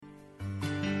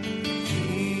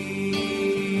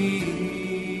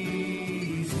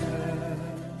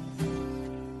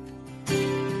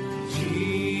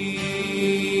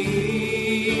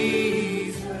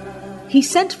He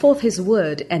sent forth his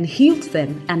word and healed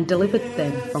them and delivered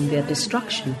them from their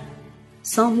destruction.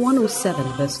 Psalm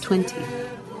 107 verse 20.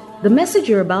 The message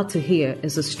you're about to hear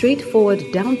is a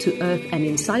straightforward, down-to-earth and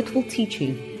insightful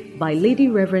teaching by Lady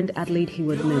Reverend Adelaide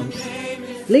Heward Mills.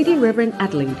 Lady Reverend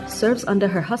Adelaide serves under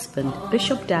her husband,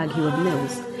 Bishop Dag Heward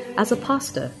Mills, as a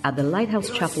pastor at the Lighthouse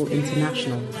Chapel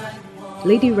International.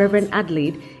 Lady Reverend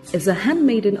Adelaide is a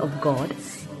handmaiden of God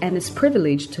and is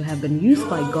privileged to have been used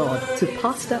by God to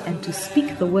pastor and to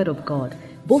speak the word of God,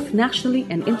 both nationally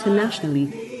and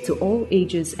internationally, to all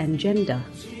ages and gender.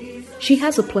 She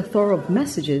has a plethora of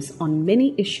messages on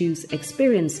many issues,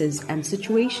 experiences, and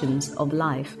situations of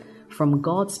life from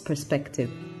God's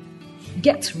perspective.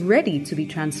 Get ready to be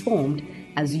transformed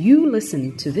as you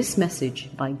listen to this message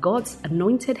by God's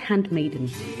anointed handmaiden,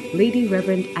 Lady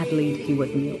Reverend Adelaide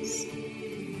Heward Mills.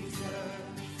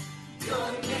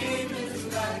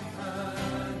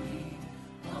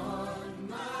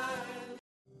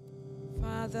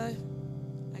 Father,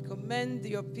 I commend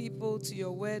your people to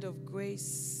your word of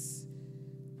grace,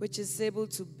 which is able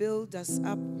to build us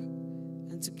up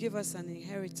and to give us an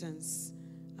inheritance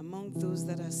among those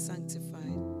that are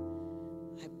sanctified.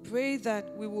 I pray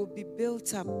that we will be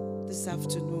built up this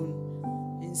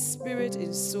afternoon in spirit,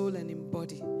 in soul, and in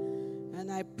body. And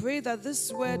I pray that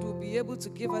this word will be able to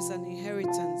give us an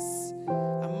inheritance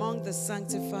among the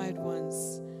sanctified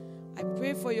ones. I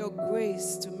pray for your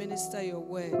grace to minister your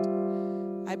word.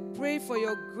 I pray for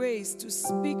your grace to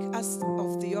speak us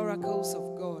of the oracles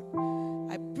of God.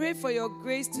 I pray for your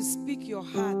grace to speak your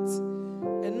heart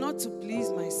and not to please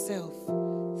myself.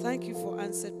 Thank you for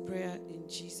answered prayer in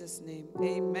Jesus' name.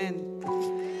 Amen.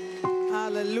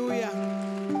 Hallelujah.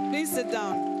 Please sit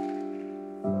down.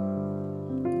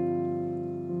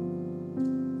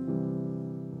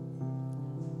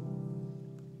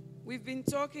 We've been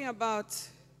talking about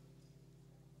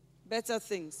better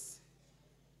things.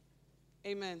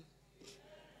 Amen.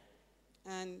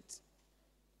 And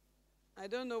I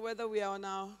don't know whether we are on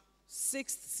our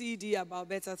 6th CD about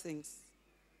better things.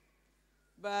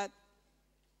 But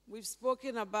we've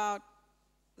spoken about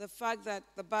the fact that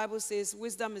the Bible says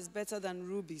wisdom is better than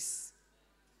rubies.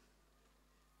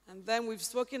 And then we've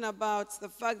spoken about the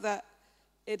fact that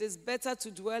it is better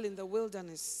to dwell in the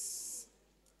wilderness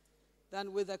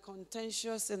than with a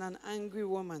contentious and an angry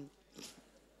woman.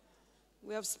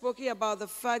 We have spoken about the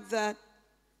fact that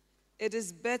it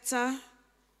is better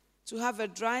to have a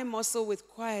dry morsel with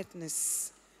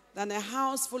quietness than a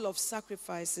house full of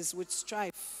sacrifices with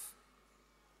strife.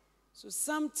 So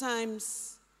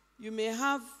sometimes you may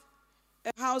have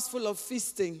a house full of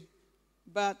feasting,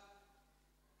 but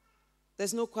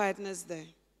there's no quietness there.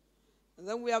 And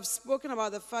then we have spoken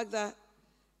about the fact that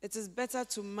it is better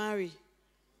to marry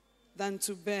than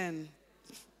to burn.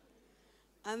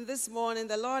 And this morning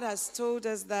the Lord has told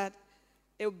us that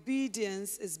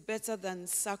obedience is better than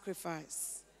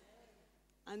sacrifice.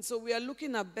 And so we are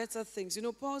looking at better things. You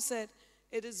know, Paul said,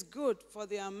 it is good for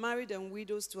the unmarried and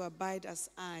widows to abide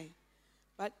as I.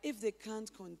 But if they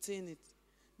can't contain it,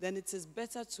 then it is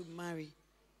better to marry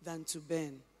than to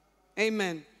burn.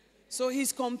 Amen. So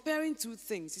he's comparing two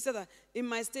things. He said that in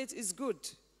my state is good.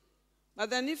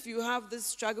 But then if you have this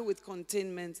struggle with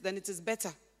containment, then it is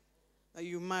better that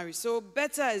you marry. So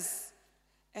better is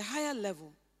a higher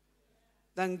level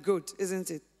than good, isn't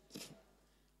it?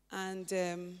 And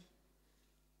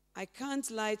I can't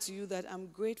lie to you that I'm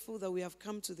grateful that we have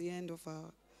come to the end of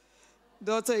our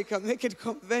Daughter You Can Make It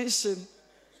convention.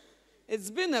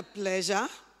 It's been a pleasure,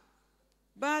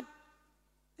 but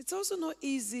it's also not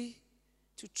easy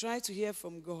to try to hear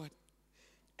from God.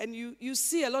 And you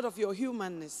see a lot of your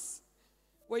humanness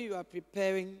when you are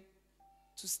preparing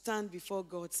to stand before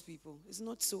God's people. It's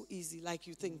not so easy like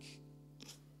you think.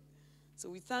 So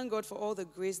we thank God for all the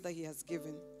grace that He has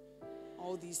given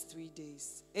all these 3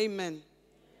 days. Amen.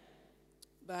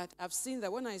 But I've seen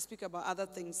that when I speak about other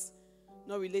things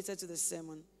not related to the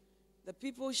sermon, the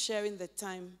people sharing the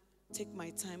time take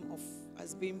my time off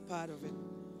as being part of it.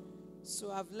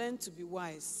 So I've learned to be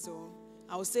wise. So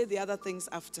I'll say the other things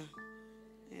after.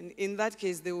 And in that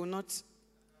case, they will not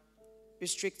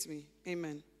restrict me.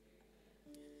 Amen.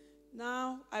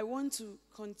 Now, I want to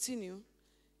continue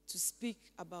to speak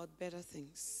about better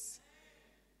things.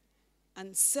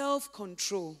 And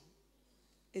self-control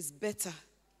is better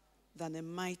than a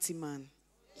mighty man.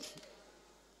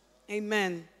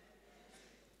 Amen.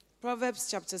 Proverbs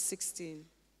chapter 16.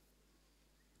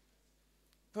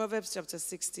 Proverbs chapter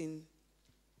 16,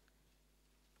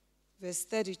 verse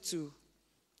 32.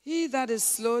 He that is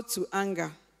slow to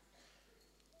anger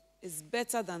is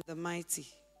better than the mighty,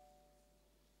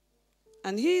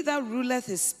 and he that ruleth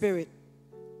his spirit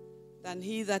than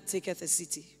he that taketh a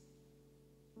city.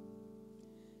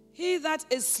 He that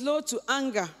is slow to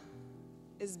anger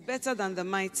is better than the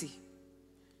mighty,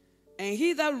 and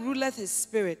he that ruleth his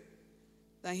spirit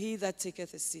than he that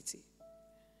taketh a city.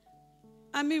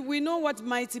 I mean, we know what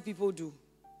mighty people do.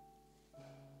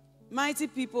 Mighty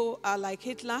people are like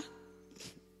Hitler,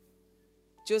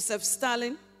 Joseph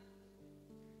Stalin,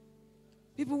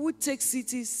 people who take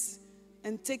cities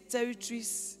and take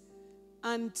territories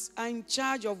and are in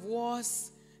charge of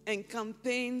wars and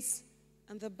campaigns.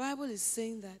 And the Bible is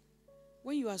saying that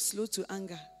when you are slow to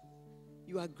anger,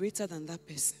 you are greater than that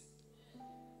person.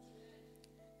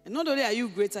 And not only are you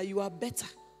greater, you are better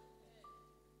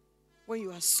when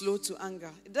you are slow to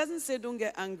anger. It doesn't say don't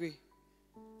get angry,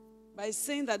 but it's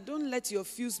saying that don't let your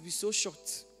fuse be so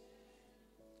short.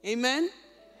 Amen?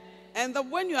 And that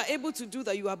when you are able to do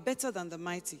that, you are better than the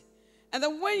mighty. And that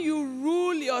when you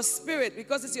rule your spirit,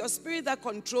 because it's your spirit that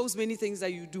controls many things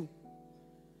that you do.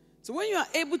 So when you are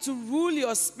able to rule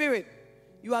your spirit,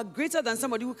 you are greater than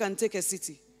somebody who can take a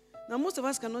city. Now, most of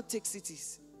us cannot take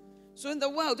cities. So in the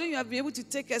world, when you have been able to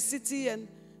take a city and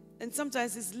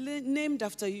sometimes it's named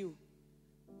after you.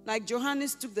 Like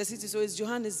Johannes took the city, so it's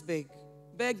Johannesburg.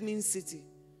 Berg means city.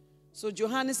 So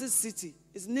Johannes' city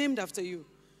is named after you.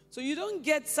 So you don't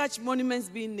get such monuments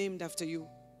being named after you.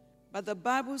 But the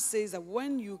Bible says that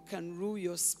when you can rule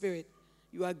your spirit,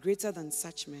 you are greater than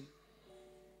such men.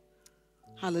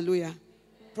 Hallelujah.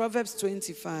 Proverbs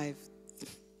 25,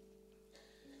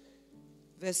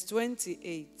 verse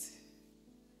 28.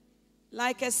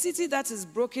 Like a city that is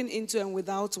broken into and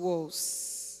without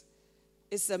walls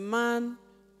is a man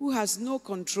who has no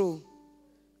control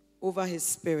over his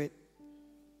spirit.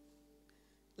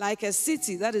 Like a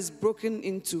city that is broken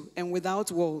into and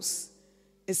without walls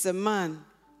is a man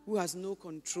who has no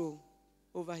control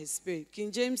over his spirit.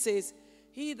 King James says,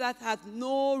 he that hath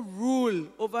no rule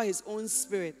over his own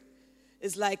spirit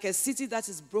is like a city that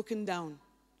is broken down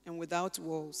and without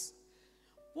walls.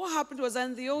 What happened was that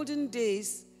in the olden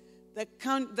days,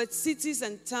 the cities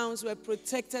and towns were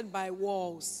protected by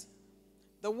walls.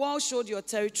 The wall showed your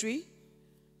territory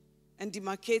and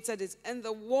demarcated it. And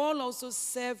the wall also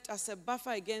served as a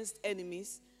buffer against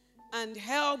enemies and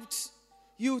helped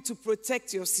you to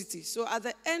protect your city. So at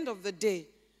the end of the day,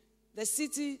 the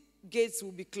city gates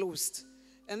will be closed.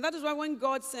 And that is why when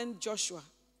God sent Joshua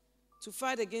to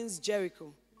fight against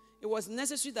Jericho, it was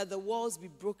necessary that the walls be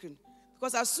broken.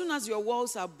 Because as soon as your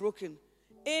walls are broken,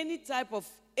 any type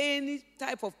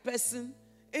of person,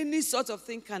 any sort of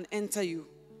thing can enter you.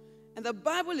 And the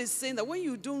Bible is saying that when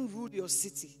you don't rule your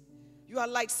city, you are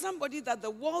like somebody that the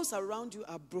walls around you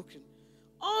are broken.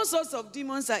 All sorts of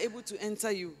demons are able to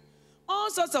enter you. All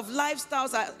sorts of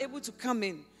lifestyles are able to come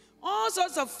in. All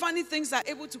sorts of funny things are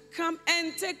able to come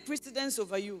and take precedence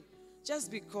over you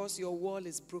just because your wall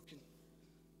is broken.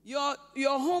 Your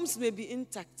homes may be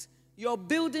intact. Your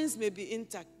buildings may be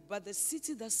intact. But the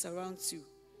city that surrounds you,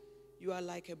 you are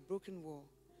like a broken wall.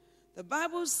 The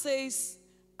Bible says,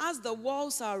 as the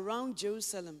walls are around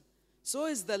Jerusalem, so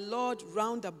is the Lord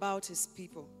round about his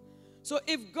people. So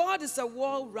if God is a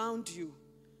wall round you,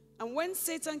 and when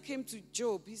Satan came to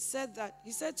Job, he said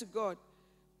to God,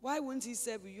 why wouldn't he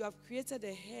serve you? You have created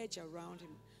a hedge around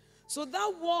him. So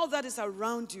that wall that is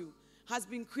around you has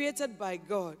been created by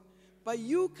God, but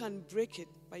you can break it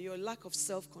by your lack of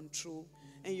self-control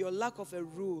and your lack of a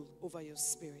rule over your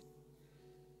spirit.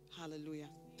 Hallelujah.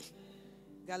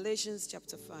 Galatians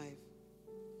chapter 5,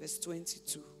 verse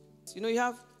 22. You know, you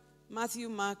have Matthew,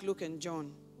 Mark, Luke, and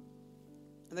John.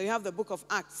 And then you have the book of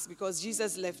Acts because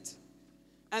Jesus left.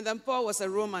 And then Paul was a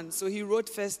Roman, so he wrote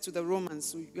first to the Romans.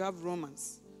 So you have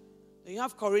Romans. Then you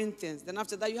have Corinthians. Then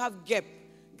after that, you have GEP,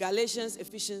 Galatians,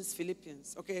 Ephesians,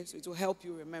 Philippians. Okay, so it will help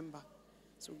you remember.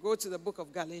 So go to the book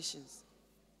of Galatians,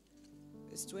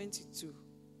 verse 22.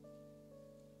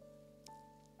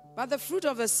 But the fruit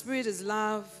of the Spirit is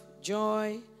love,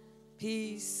 joy,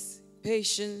 peace,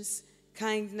 patience,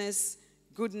 kindness,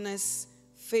 goodness,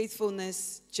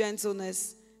 faithfulness,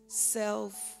 gentleness,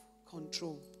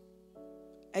 self-control.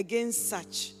 Against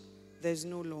such, there's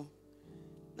no law.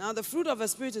 Now, the fruit of the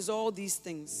Spirit is all these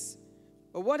things.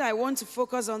 But what I want to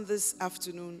focus on this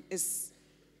afternoon is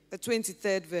the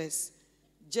 23rd verse.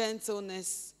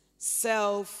 Gentleness,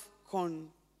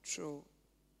 self-control.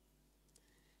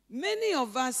 Many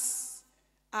of us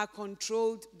are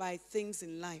controlled by things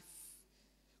in life.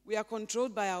 We are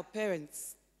controlled by our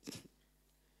parents.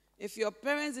 If your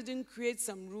parents didn't create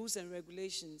some rules and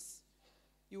regulations,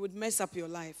 you would mess up your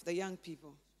life, the young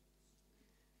people.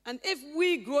 And if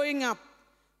we growing up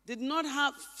did not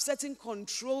have certain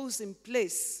controls in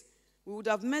place, we would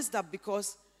have messed up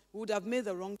because we would have made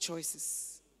the wrong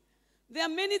choices. There are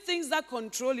many things that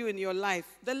control you in your life.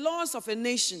 The laws of a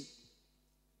nation.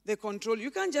 They control you.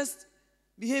 You can't just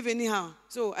behave anyhow.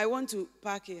 So I want to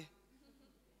park here.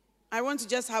 I want to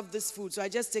just have this food, so I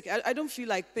just take it. I don't feel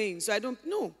like paying, so I don't.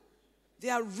 No.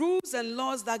 There are rules and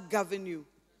laws that govern you.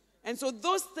 And so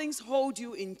those things hold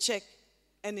you in check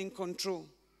and in control.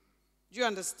 Do you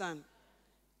understand?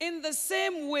 In the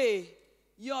same way,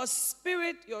 your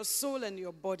spirit, your soul, and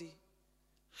your body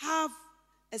have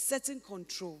a certain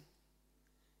control.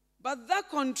 But that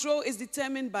control is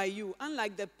determined by you,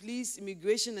 unlike the police,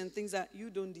 immigration, and things that you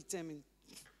don't determine.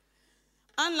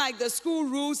 Unlike the school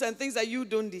rules and things that you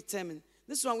don't determine.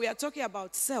 This one, we are talking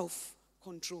about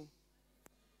self-control.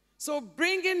 So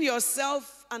bringing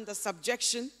yourself under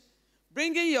subjection,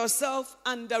 bringing yourself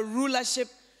under rulership,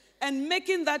 and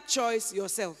making that choice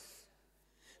yourself.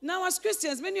 Now, as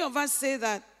Christians, many of us say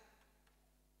that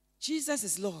Jesus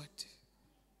is Lord.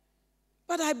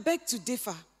 But I beg to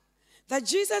differ. That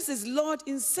Jesus is Lord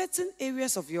in certain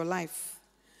areas of your life.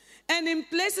 And in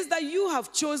places that you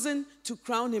have chosen to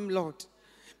crown him Lord.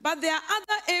 But there are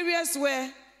other areas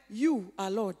where you are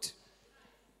Lord.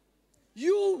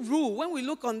 You rule. When we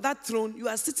look on that throne, you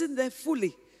are sitting there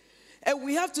fully. And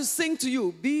we have to sing to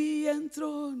you, be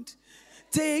enthroned.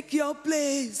 Take your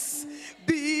place.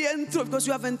 Be enthroned. Because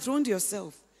you have enthroned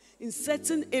yourself in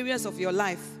certain areas of your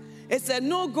life. It's a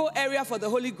no-go area for the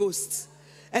Holy Ghost.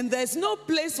 And there's no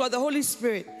place for the Holy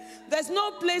Spirit. There's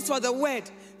no place for the Word.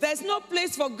 There's no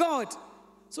place for God.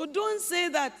 So don't say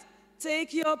that,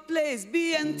 take your place,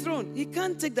 be enthroned. He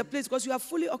can't take the place because you have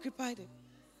fully occupied it.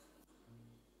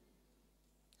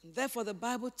 And therefore, the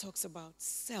Bible talks about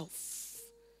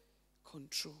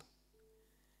self-control.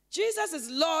 Jesus is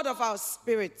Lord of our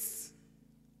spirits,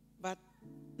 but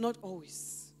not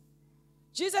always.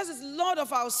 Jesus is Lord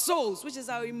of our souls, which is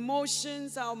our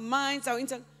emotions, our minds, our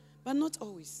intellect. But not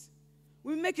always.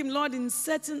 We make him Lord in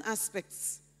certain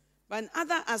aspects. But in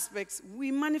other aspects,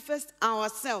 we manifest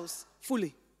ourselves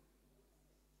fully.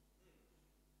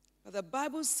 But the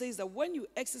Bible says that when you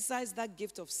exercise that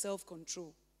gift of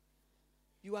self-control,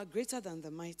 you are greater than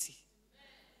the mighty.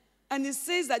 And it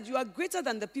says that you are greater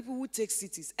than the people who take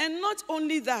cities. And not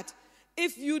only that,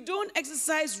 if you don't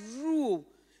exercise rule,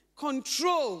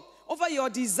 control over your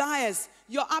desires,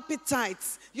 your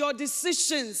appetites, your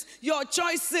decisions, your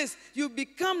choices, you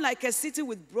become like a city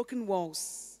with broken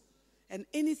walls. And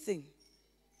anything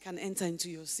can enter into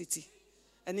your city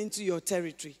and into your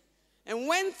territory. And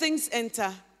when things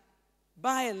enter,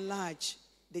 by and large,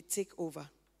 they take over.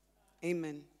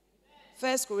 Amen.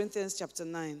 1 Corinthians chapter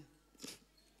 9,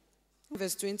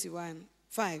 verse 21,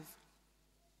 5.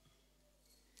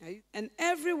 And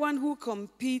everyone who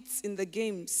competes in the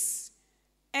games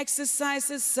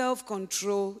exercises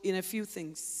self-control in a few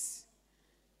things.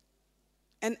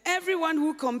 And everyone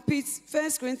who competes,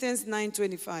 1 Corinthians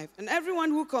 9:25, and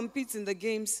everyone who competes in the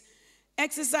games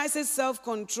exercises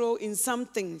self-control in some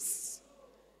things,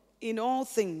 in all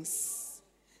things.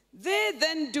 They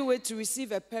then do it to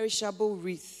receive a perishable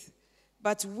wreath,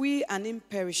 but we an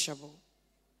imperishable.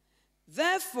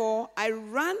 Therefore, I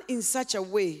run in such a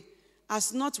way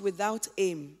as not without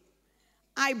aim.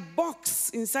 I box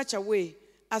in such a way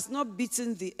as not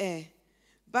beating the air,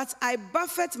 but I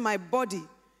buffet my body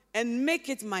and make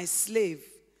it my slave,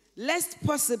 lest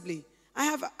possibly,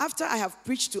 after I have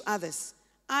preached to others,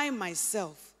 I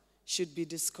myself should be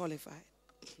disqualified.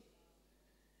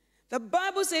 The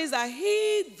Bible says that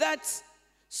he that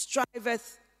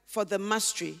striveth for the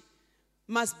mastery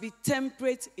must be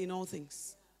temperate in all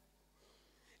things.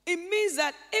 It means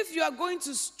that if you are going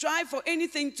to strive for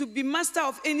anything, to be master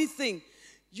of anything,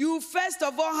 you first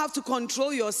of all have to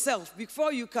control yourself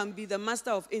before you can be the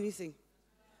master of anything.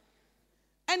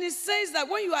 And it says that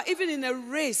when you are even in a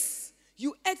race,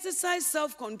 you exercise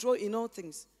self-control in all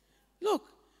things. Look,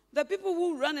 the people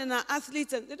who run and are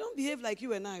athletes, they don't behave like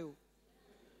you and I.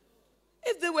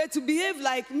 If they were to behave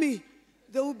like me,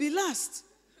 they will be last.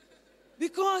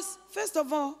 Because, first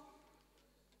of all,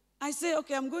 I say,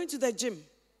 okay, I'm going to the gym.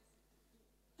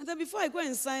 And then before I go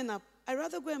and sign up, I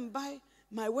rather go and buy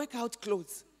my workout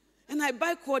clothes. And I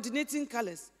buy coordinating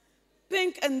colors.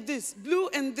 Pink and this, blue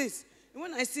and this. And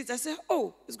when I see it, I say,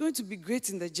 oh, it's going to be great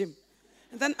in the gym.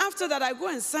 And then after that, I go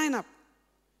and sign up.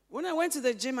 When I went to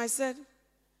the gym, I said,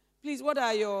 please, what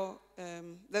are your,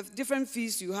 the different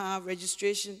fees you have,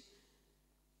 registration?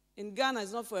 In Ghana,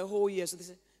 it's not for a whole year. So they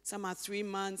say, some are 3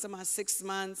 months, some are 6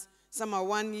 months, some are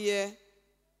 1 year.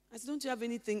 I said, don't you have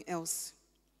anything else?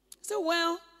 I said,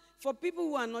 well, for people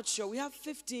who are not sure, we have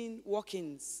 15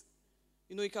 walk-ins.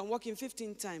 You know, you can walk in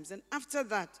 15 times. And after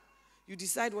that, you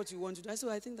decide what you want to do. I said,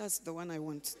 well, I think that's the one I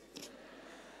want.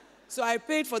 So I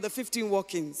paid for the 15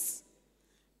 walk-ins.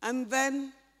 And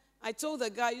then I told the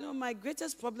guy, you know, my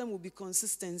greatest problem will be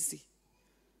consistency.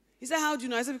 He said, how do you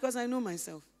know? I said, because I know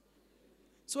myself.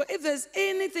 So if there's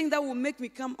anything that will make me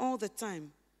come all the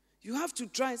time, you have to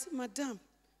try. I said, madam,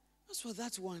 as for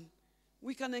that one,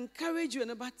 we can encourage you,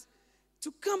 but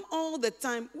to come all the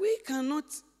time, we cannot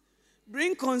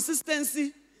bring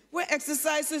consistency where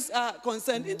exercises are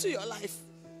concerned into your life.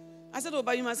 I said, oh,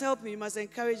 but you must help me. You must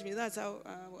encourage me. That's how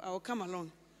I'll come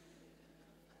along.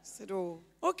 I said, oh,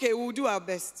 okay, we'll do our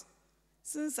best.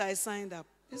 Since I signed up,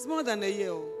 it's more than a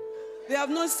year. They have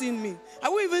not seen me. I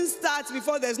will even start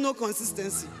before there's no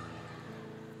consistency.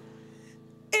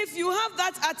 If you have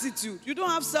that attitude, you don't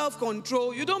have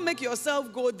self-control, you don't make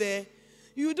yourself go there,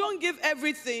 you don't give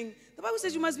everything. The Bible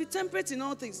says you must be temperate in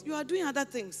all things. You are doing other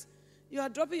things. You are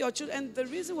dropping your children. And the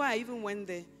reason why I even went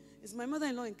there is my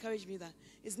mother-in-law encouraged me that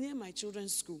it's near my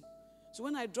children's school. So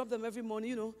when I drop them every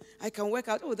morning, I can work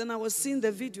out. Oh, then I was seeing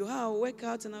the video, how I'll work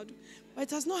out and I'll do. But it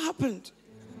has not happened.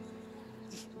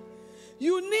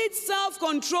 You need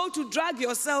self-control to drag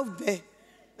yourself there.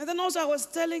 And then also I was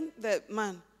telling the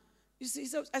man, you see,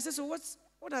 I said, so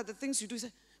what are the things you do? He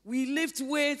said, we lift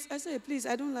weights. I said, please,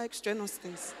 I don't like strenuous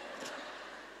things.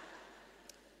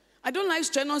 I don't like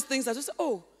strenuous things. I just say,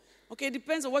 oh, okay, it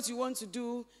depends on what you want to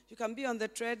do. You can be on the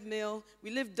treadmill.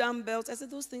 We lift dumbbells. I said,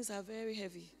 those things are very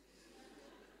heavy.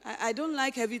 I don't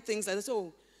like heavy things. I said,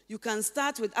 oh, you can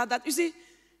start with other. You see,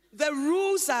 the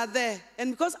rules are there.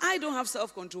 And because I don't have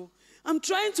self-control, I'm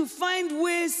trying to find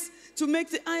ways to make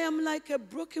I am like a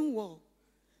broken wall.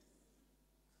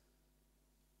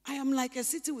 I am like a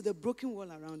city with a broken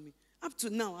wall around me. Up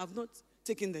to now, I've not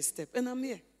taken the step. And I'm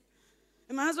here.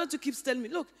 And my husband keeps telling me,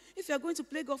 look, if you're going to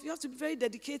play golf, you have to be very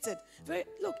dedicated.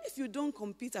 Look, if you don't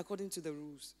compete according to the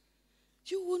rules,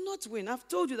 you will not win. I've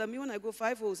told you that when I go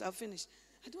 5 holes, I'll finish.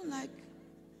 I don't like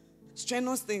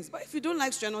strenuous things. But if you don't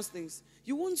like strenuous things,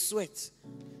 you won't sweat.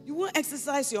 You won't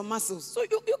exercise your muscles. So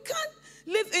you can't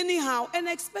live anyhow and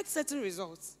expect certain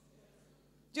results.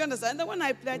 Do you understand? And then when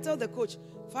I play, I tell the coach,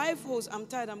 5 holes, I'm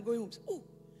tired, I'm going home. Oh,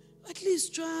 at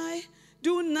least try,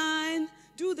 do 9,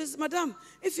 do this. Madam,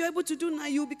 if you're able to do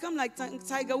 9, you'll become like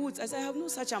Tiger Woods. I said, I have no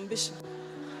such ambition.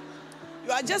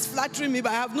 You are just flattering me,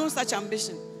 but I have no such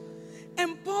ambition.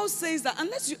 And Paul says that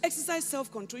unless you exercise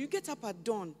self-control, you get up at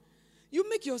dawn. You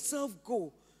make yourself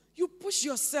go. You push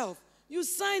yourself. You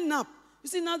sign up. You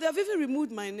see, now they have even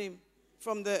removed my name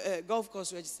from the golf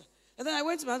course register. And then I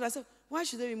went to my husband, I said, why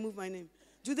should they remove my name?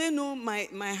 Do they know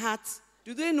my heart?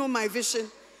 Do they know my vision?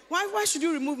 Why should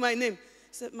you remove my name?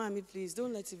 He said, Mommy, please,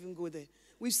 don't let it even go there.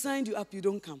 We've signed you up, you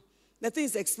don't come. The thing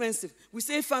is expensive. We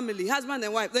say family, husband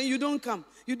and wife, then you don't come.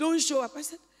 You don't show up. I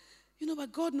said,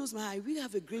 but God knows I really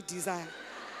have a great desire.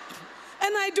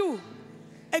 And I do.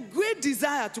 A great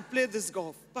desire to play this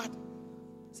golf. But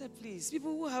I said, please,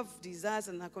 people who have desires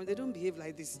and they don't behave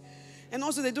like this. And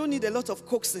also, they don't need a lot of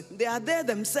coaxing. They are there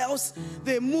themselves.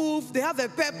 They move. They have a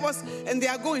purpose. And they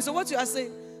are going. So what you are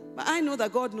saying, but I know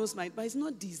that God knows but it's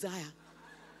not desire.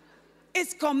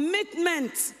 It's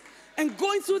commitment. And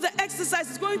going through the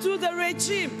exercises, going through the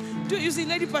regime. You see,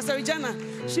 Lady Pastor Regina,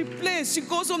 she plays. She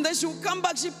goes home, then she will come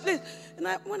back, she plays. And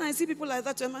when I see people like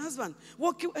that, my husband,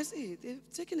 I say, they've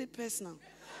taken it personal.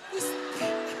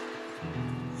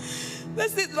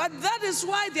 But that is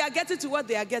why they are getting to where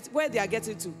they are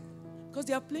getting to. Because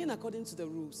they are playing according to the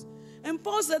rules. And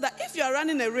Paul said that if you are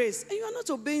running a race and you are not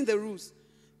obeying the rules,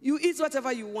 you eat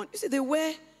whatever you want. You see, they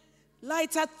wear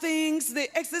lighter things, they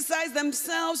exercise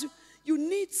themselves. You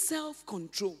need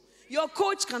self-control. Your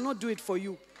coach cannot do it for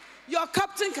you. Your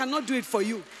captain cannot do it for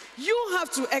you. You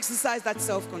have to exercise that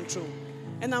self-control.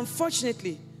 And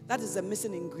unfortunately, that is a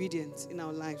missing ingredient in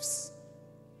our lives.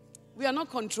 We are not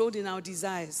controlled in our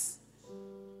desires.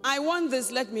 I want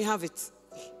this, let me have it.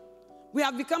 We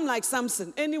have become like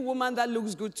Samson. Any woman that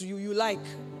looks good to you, you like.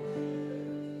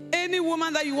 Any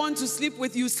woman that you want to sleep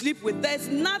with, you sleep with. There's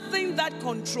nothing that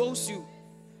controls you.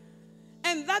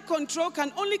 And that control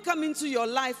can only come into your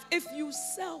life if you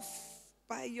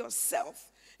by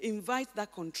yourself, invite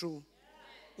that control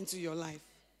into your life.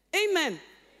 Amen.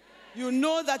 You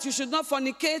know that you should not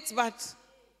fornicate, but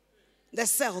the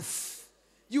self.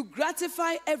 You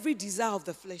gratify every desire of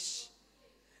the flesh.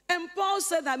 And Paul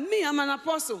said that I'm an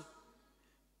apostle.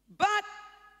 But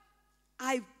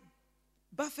I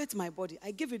buffet my body.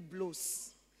 I give it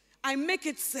blows. I make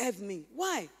it serve me.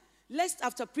 Why? Lest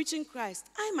after preaching Christ,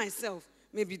 I myself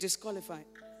may be disqualified.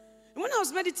 And when I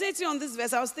was meditating on this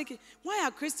verse, I was thinking, why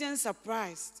are Christians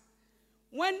surprised?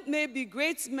 When maybe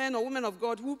great men or women of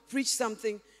God who preach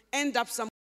something end up somewhere.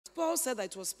 Paul said that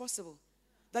it was possible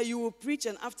that you will preach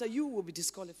and after you will be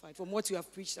disqualified from what you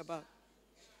have preached about.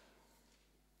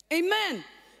 Amen.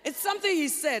 It's something he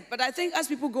said, but I think as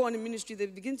people go on in ministry, they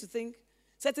begin to think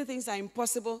certain things are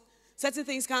impossible, Certain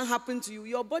things can't happen to you.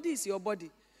 Your body is your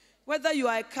body. Whether you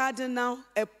are a cardinal,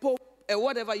 a pope, a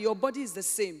whatever, your body is the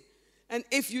same. And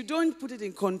if you don't put it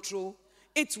in control,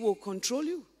 it will control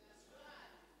you.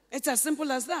 It's as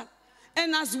simple as that.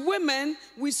 And as women,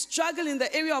 we struggle in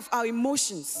the area of our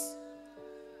emotions.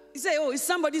 You say, oh, it's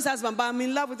somebody's husband, but I'm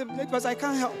in love with him because I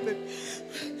can't help it.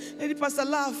 Lady Pastor,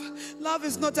 love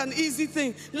is not an easy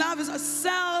thing. Love is a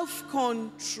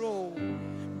self-control.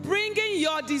 Bringing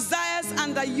your desires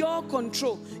under your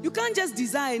control. You can't just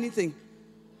desire anything.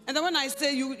 And then when I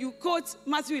say, you quote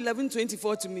Matthew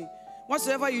 11:24 to me.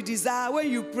 Whatsoever you desire, when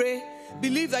you pray,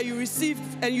 believe that you receive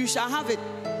and you shall have it.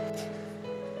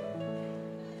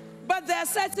 But there are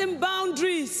certain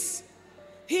boundaries.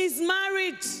 He's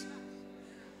married.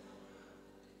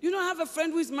 You know, I have a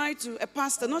friend who is married to a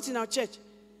pastor, not in our church.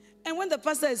 And when the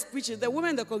pastor is preaching, the women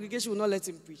in the congregation will not let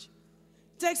him preach.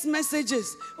 Text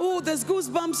messages. Oh, there's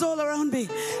goosebumps all around me.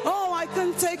 Oh, I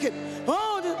can't take it.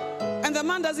 And the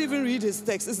man doesn't even read his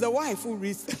text. It's the wife who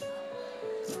reads them.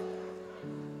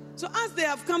 So as they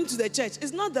have come to the church,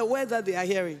 it's not the word that they are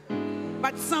hearing,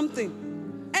 but something.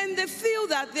 And they feel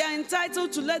that they are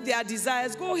entitled to let their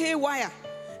desires go haywire.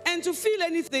 And to feel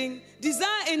anything,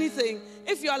 desire anything.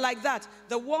 If you are like that,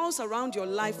 the walls around your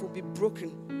life will be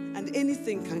broken and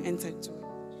anything can enter into it.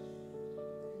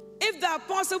 If the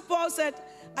Apostle Paul said,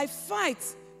 I fight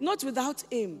not without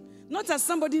aim, not as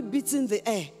somebody beating the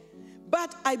air,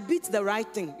 but I beat the right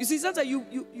thing. You see, sometimes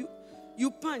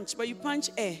you punch, but you punch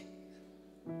air.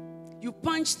 You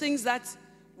punch things that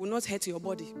will not hurt your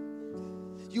body.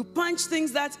 You punch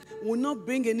things that will not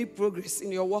bring any progress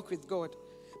in your walk with God.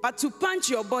 But to punch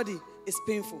your body is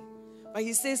painful. But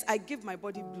he says, I give my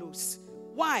body blows.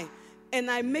 Why? And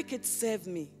I make it serve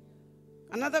me.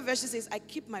 Another version says, I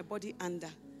keep my body under.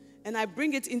 And I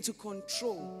bring it into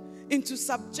control, into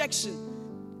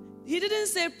subjection. He didn't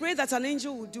say, pray that an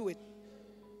angel will do it.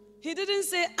 He didn't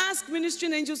say, ask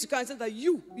ministering angels to come and say that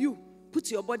you put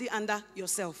your body under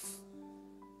yourself.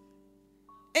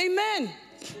 Amen.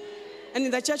 And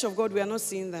in the church of God, we are not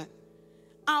seeing that.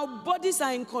 Our bodies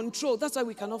are in control. That's why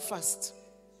we cannot fast.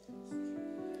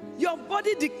 Your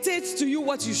body dictates to you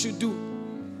what you should do.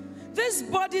 This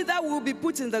body that will be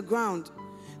put in the ground,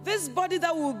 this body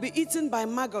that will be eaten by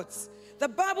maggots, the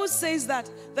Bible says that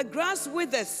the grass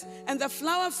withers and the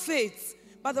flower fades,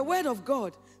 but the word of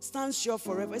God stands sure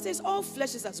forever. It says all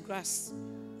flesh is as grass.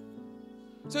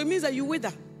 So it means that you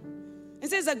wither. It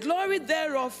says the glory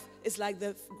thereof is like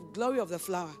the glory of the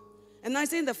flower. And I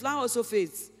say the flower also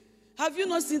fades. Have you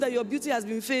not seen that your beauty has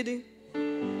been fading?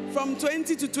 From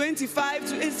 20 to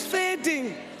 25 it's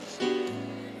fading.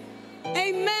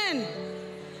 Amen.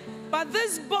 But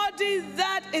this body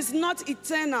that is not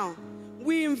eternal,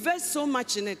 we invest so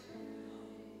much in it.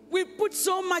 We put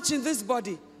so much in this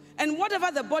body. And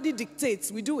whatever the body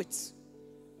dictates, we do it.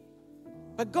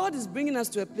 But God is bringing us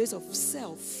to a place of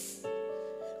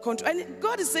self-control. And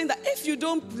God is saying that if you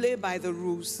don't play by the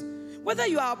rules, whether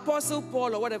you are Apostle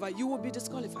Paul or whatever, you will be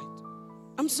disqualified.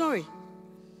 I'm sorry.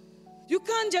 You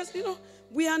can't just,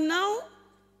 we are now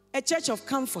a church of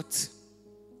comfort.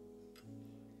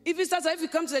 If you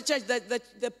come to the church,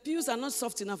 the pews are not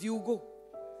soft enough, you will go.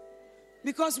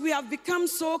 Because we have become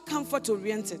so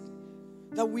comfort-oriented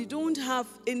that we don't have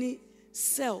any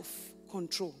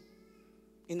self-control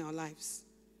in our lives.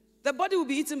 The body will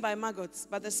be eaten by maggots,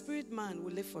 but the spirit man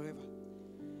will live forever.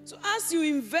 So as you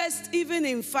invest even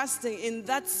in fasting in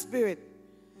that spirit,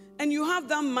 and you have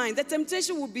that mind, the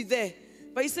temptation will be there.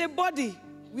 But you say, body,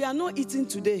 we are not eating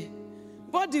today.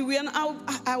 Body,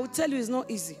 I will tell you, it's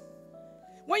not easy.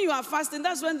 When you are fasting,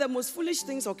 that's when the most foolish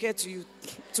things occur to you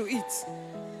to eat.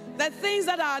 The things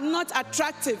that are not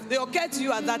attractive, they occur to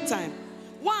you at that time.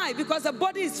 Why? Because the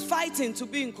body is fighting to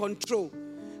be in control.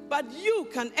 But you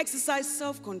can exercise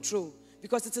self-control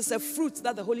because it is a fruit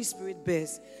that the Holy Spirit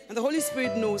bears. And the Holy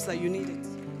Spirit knows that you need it.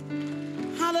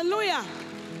 Hallelujah.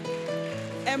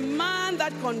 A man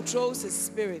that controls his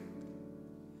spirit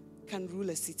can rule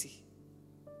a city.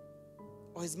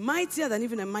 Or is mightier than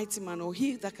even a mighty man, or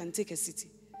he that can take a city.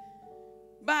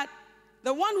 But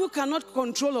the one who cannot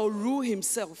control or rule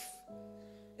himself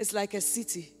is like a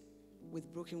city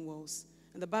with broken walls.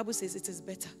 And the Bible says it is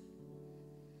better.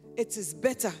 It is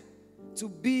better to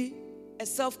be a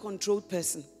self-controlled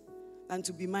person than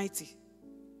to be mighty,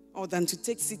 or than to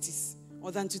take cities,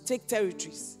 or than to take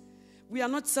territories. We are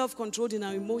not self-controlled in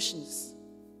our emotions.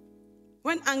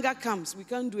 When anger comes, we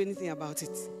can't do anything about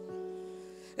it.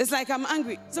 It's like I'm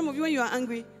angry. Some of you, when you are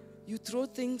angry, you throw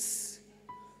things.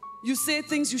 You say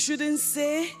things you shouldn't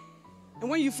say. And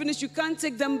when you finish, you can't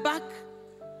take them back.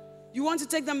 You want to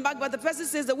take them back, but the person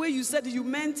says the way you said it, you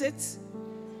meant it.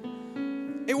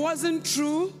 It wasn't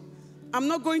true. I'm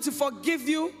not going to forgive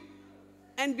you.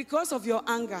 And because of your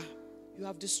anger, you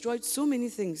have destroyed so many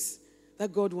things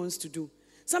that God wants to do.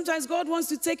 Sometimes God wants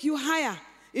to take you higher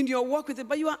in your walk with Him,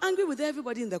 but you are angry with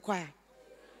everybody in the choir.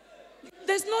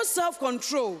 There's no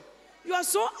self-control. You are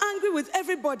so angry with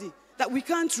everybody that we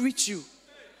can't reach you.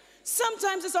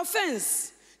 Sometimes it's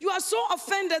offense. You are so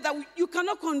offended that you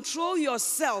cannot control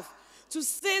yourself to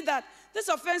say that this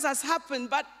offense has happened,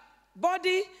 but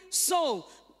body, soul,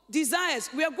 desires,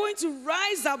 we are going to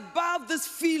rise above this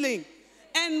feeling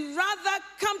and rather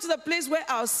come to the place where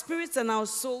our spirits and our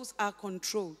souls are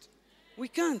controlled. We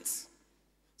can't.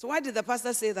 So why did the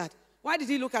pastor say that? Why did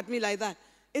he look at me like that?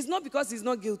 It's not because he's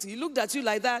not guilty. He looked at you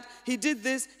like that. He did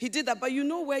this, he did that, but you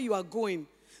know where you are going.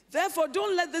 Therefore,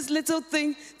 don't let this little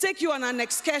thing take you on an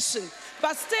excursion,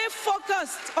 but stay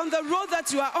focused on the road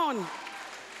that you are on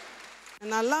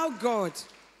and allow God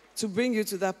to bring you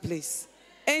to that place.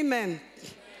 Amen.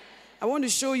 I want to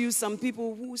show you some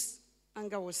people whose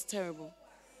anger was terrible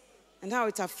and how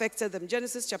it affected them.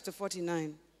 Genesis chapter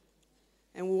 49.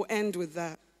 And we'll end with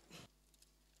that.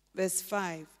 Verse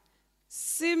 5.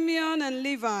 Simeon and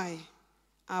Levi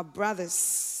are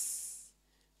brothers.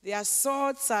 Their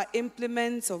swords are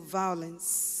implements of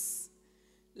violence.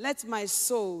 Let my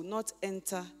soul not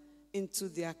enter into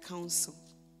their counsel.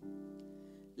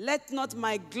 Let not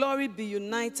my glory be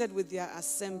united with their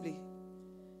assembly,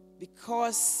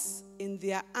 because in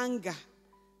their anger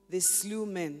they slew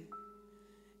men,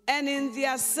 and in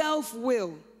their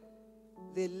self-will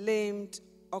they lamed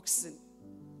oxen.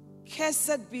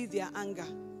 Cursed be their anger,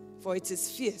 for it is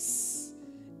fierce,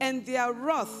 and their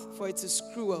wrath, for it is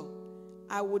cruel.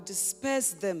 I will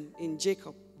disperse them in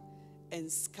Jacob and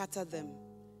scatter them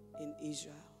in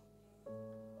Israel.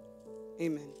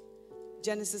 Amen.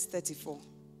 Genesis 34.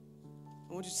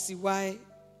 I want you to see why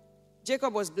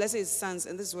Jacob was blessing his sons,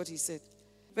 and this is what he said.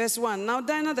 Verse 1. Now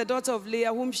Dinah, the daughter of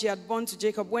Leah, whom she had borne to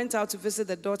Jacob, went out to visit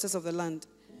the daughters of the land.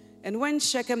 And when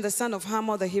Shechem, the son of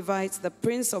Hamor the Hivite, the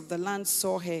prince of the land,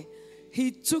 saw her,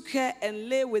 he took her and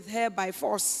lay with her by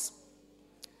force.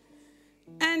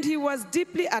 And he was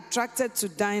deeply attracted to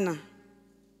Dinah,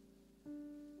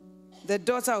 the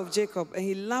daughter of Jacob, and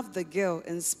he loved the girl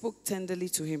and spoke tenderly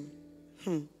to him.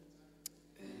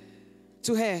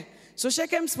 To her. So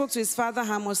Shechem spoke to his father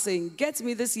Hamor, saying, get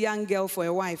me this young girl for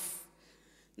a wife.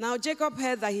 Now Jacob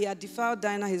heard that he had defiled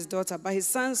Dinah his daughter, but his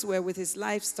sons were with his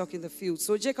livestock in the field.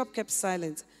 So Jacob kept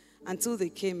silent until they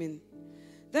came in.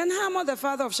 Then Hamor, the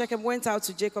father of Shechem, went out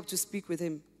to Jacob to speak with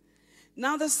him.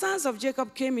 Now the sons of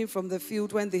Jacob came in from the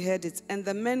field when they heard it, and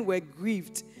the men were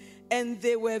grieved, and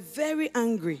they were very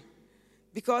angry,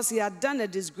 because he had done a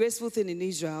disgraceful thing in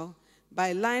Israel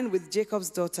by lying with Jacob's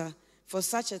daughter, for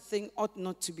such a thing ought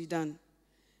not to be done.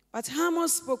 But Hamor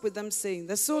spoke with them, saying,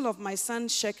 the soul of my son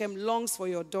Shechem longs for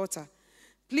your daughter.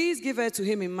 Please give her to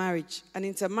him in marriage, and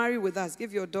intermarry with us.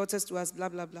 Give your daughters to us, blah,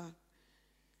 blah, blah.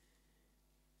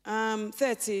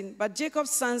 13. But Jacob's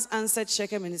sons answered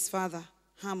Shechem and his father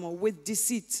Hamor with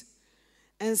deceit,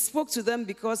 and spoke to them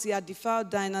because he had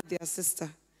defiled Dinah, their sister.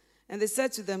 And they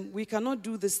said to them, we cannot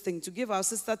do this thing, to give our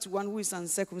sister to one who is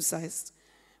uncircumcised,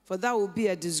 for that will be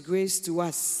a disgrace to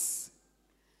us.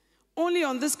 Only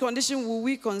on this condition will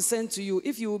we consent to you,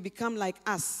 if you will become like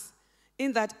us,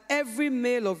 in that every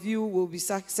male of you will be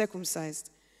circumcised.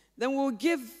 Then we'll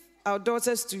give our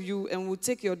daughters to you, and we'll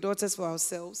take your daughters for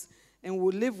ourselves, and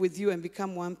we'll live with you and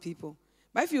become one people.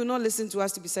 But if you will not listen to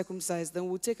us to be circumcised, then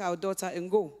we'll take our daughter and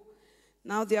go.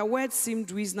 Now their words seemed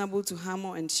reasonable to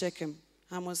Hamor and Shechem,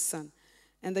 Hamor's son.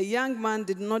 And the young man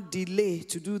did not delay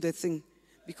to do the thing,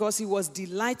 because he was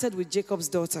delighted with Jacob's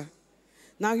daughter.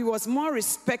 Now he was more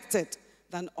respected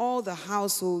than all the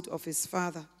household of his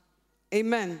father.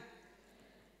 Amen.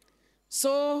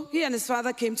 So he and his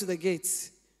father came to the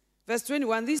gates. Verse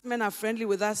 21, these men are friendly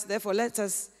with us, therefore let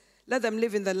them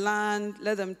live in the land,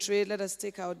 let them trade, let us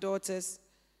take our daughters.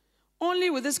 Only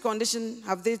with this condition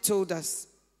have they told us.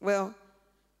 Well,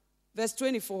 verse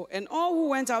 24, and all who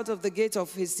went out of the gate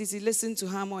of his city listened to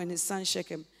Hamor and his son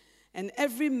Shechem, and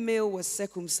every male was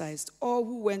circumcised, all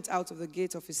who went out of the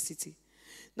gate of his city.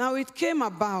 Now it came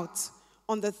about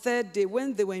on the third day,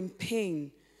 when they were in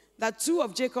pain, that two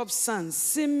of Jacob's sons,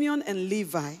 Simeon and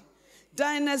Levi,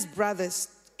 Dinah's brothers,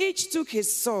 each took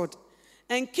his sword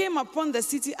and came upon the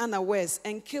city unawares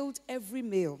and killed every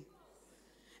male.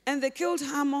 And they killed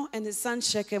Hamor and his son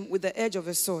Shechem with the edge of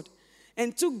a sword,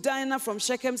 and took Dinah from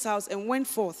Shechem's house and went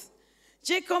forth.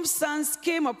 Jacob's sons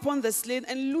came upon the slain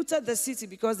and looted the city,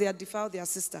 because they had defiled their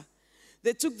sister.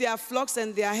 They took their flocks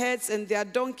and their herds and their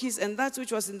donkeys and that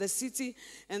which was in the city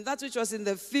and that which was in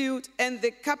the field, and they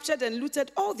captured and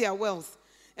looted all their wealth.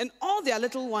 and all their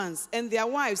little ones, and their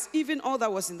wives, even all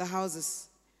that was in the houses.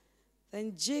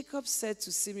 Then Jacob said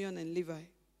to Simeon and Levi,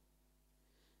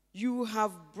 you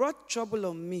have brought trouble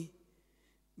on me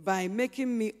by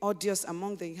making me odious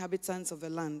among the inhabitants of the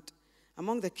land,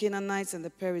 among the Canaanites and the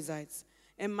Perizzites.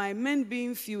 And my men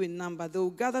being few in number, they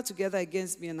will gather together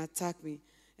against me and attack me,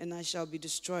 and I shall be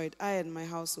destroyed, I and my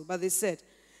household. But they said,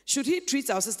 should he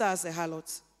treat our sister as a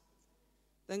harlot?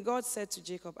 Then God said to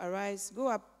Jacob, arise, go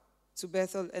up to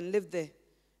Bethel and live there,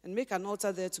 and make an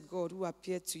altar there to God who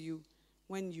appeared to you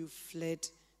when you fled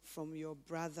from your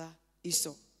brother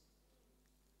Esau.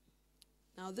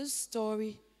 Now this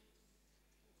story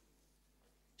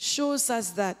shows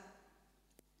us that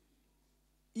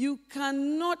you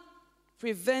cannot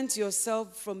prevent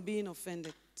yourself from being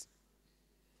offended.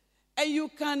 And you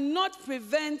cannot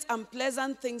prevent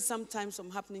unpleasant things sometimes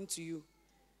from happening to you.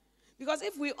 Because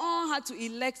if we all had to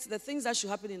elect the things that should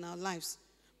happen in our lives,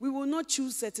 we will not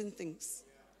choose certain things.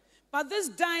 But this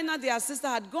Dinah, their sister,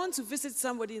 had gone to visit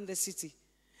somebody in the city.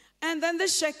 And then the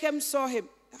Shechem saw him,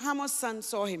 Hamor's son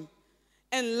saw him,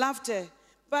 and loved her.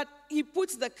 But he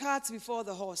put the cart before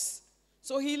the horse.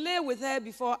 So he lay with her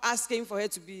before asking for her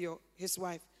to be his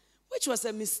wife, which was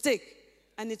a mistake,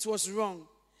 and it was wrong.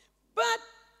 But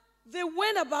they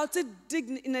went about it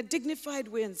in a dignified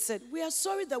way and said, we are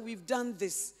sorry that we've done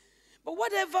this. But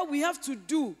whatever we have to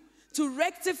do to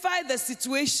rectify the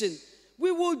situation,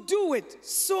 we will do it.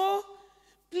 So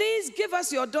please give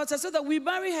us your daughter so that we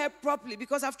marry her properly,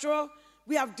 because after all,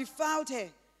 we have defiled her.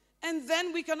 And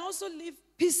then we can also live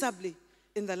peaceably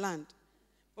in the land.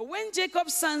 But when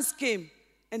Jacob's sons came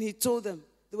and he told them,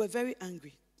 they were very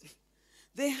angry.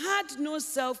 They had no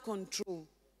self-control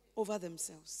over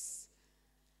themselves.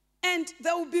 And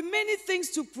there will be many things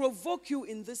to provoke you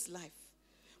in this life.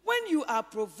 When you are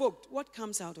provoked, what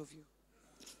comes out of you?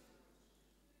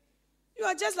 You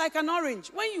are just like an orange.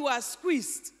 When you are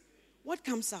squeezed, what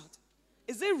comes out?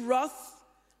 Is it wrath,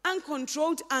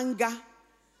 uncontrolled anger,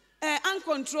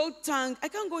 uncontrolled tongue? I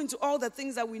can't go into all the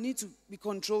things that we need to be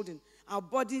controlled in. Our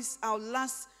bodies, our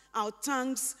lusts, our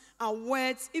tongues, our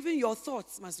words, even your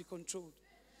thoughts must be controlled.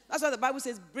 That's why the Bible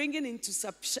says, bringing into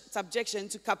subjection,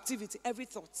 to captivity, every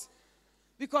thought.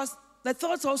 Because the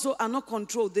thoughts also are not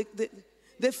controlled.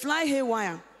 They fly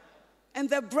haywire. And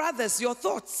the brothers, your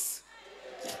thoughts.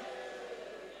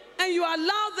 And you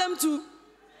allow them to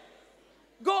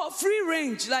go free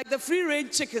range, like the free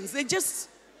range chickens. They just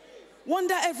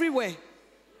wander everywhere.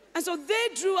 And so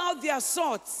they drew out their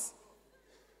swords.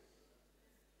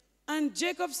 And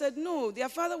Jacob said, no, their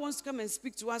father wants to come and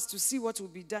speak to us to see what will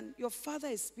be done. Your father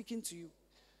is speaking to you.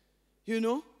 You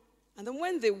know? And then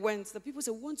when they went, the people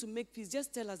said, we want to make peace.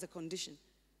 Just tell us the condition.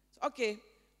 So, okay,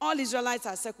 all Israelites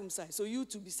are circumcised, so you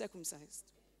to be circumcised.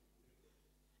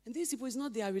 And these people, it's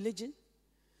not their religion.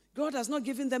 God has not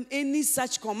given them any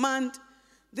such command.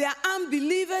 They are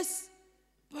unbelievers,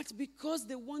 but because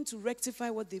they want to rectify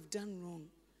what they've done wrong.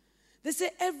 They say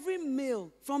every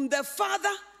male, from the father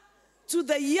to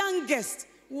the youngest,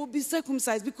 will be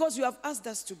circumcised because you have asked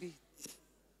us to be.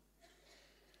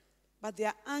 But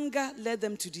their anger led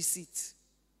them to deceit.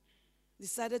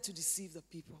 Decided to deceive the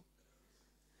people.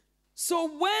 So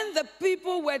when the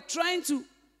people were trying to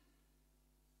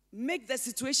make the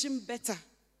situation better,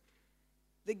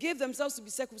 they gave themselves to be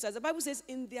circumcised. The Bible says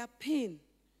in their pain,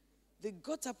 they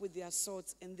got up with their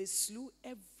swords and they slew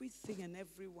everything and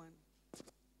everyone.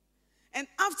 And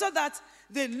after that,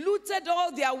 they looted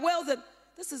all their wealth. And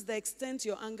this is the extent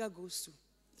your anger goes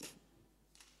to.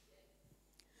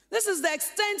 This is the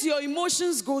extent your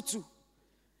emotions go to.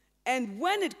 And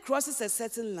when it crosses a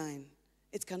certain line,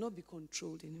 it cannot be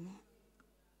controlled anymore.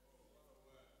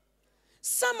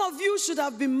 Some of you should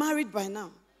have been married by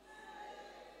now.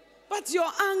 But your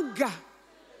anger,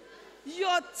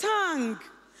 your tongue,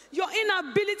 your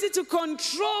inability to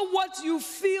control what you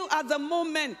feel at the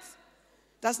moment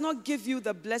does not give you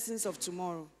the blessings of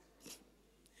tomorrow.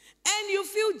 And you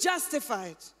feel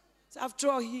justified. So after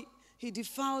all, he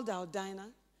defiled our Dinah.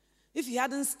 If he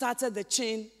hadn't started the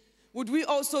chain, would we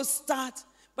also start?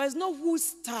 But it's not who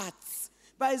starts,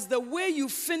 but it's the way you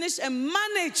finish and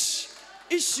manage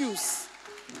issues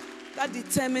that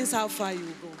determines how far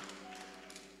you go.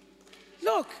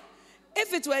 Look,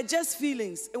 if it were just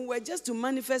feelings and we're just to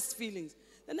manifest feelings,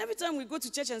 then every time we go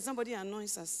to church and somebody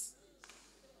annoys us,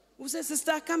 we'll say,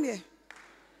 sister, come here.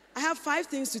 I have 5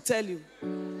 things to tell you.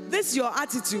 This is your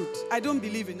attitude. I don't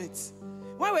believe in it.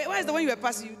 Why is the one you were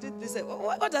passing? You did this.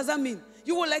 What does that mean?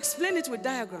 You will explain it with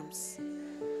diagrams.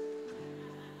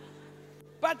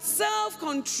 But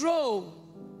self-control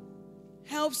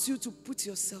helps you to put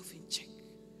yourself in check.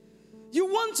 You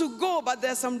want to go, but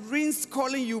there's some rings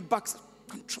calling you back.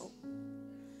 Control.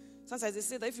 Sometimes they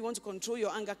say that if you want to control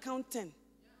your anger, count 10.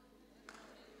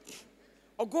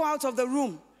 Or go out of the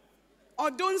room.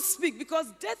 Or don't speak, because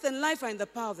death and life are in the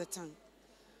power of the tongue.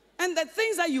 And the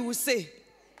things that you will say.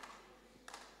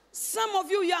 Some of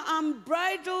you, your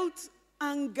unbridled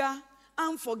anger,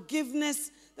 unforgiveness.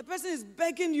 The person is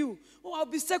begging you, oh, I'll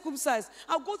be circumcised.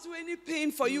 I'll go through any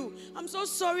pain for you. I'm so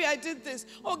sorry I did this.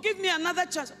 Oh, give me another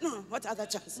chance. No, what other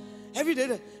chance? Every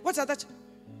day, what other chance?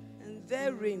 And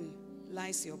therein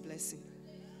lies your blessing.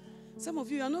 Some of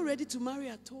you are not ready to marry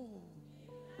at all.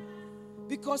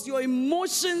 Because your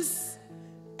emotions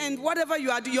and whatever you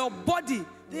are doing, your body,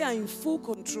 they are in full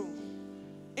control.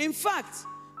 In fact,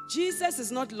 Jesus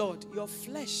is not Lord. Your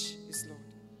flesh is Lord.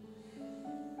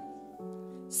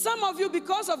 Some of you,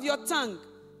 because of your tongue,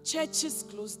 churches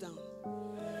close down.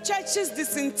 Churches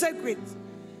disintegrate.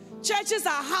 Churches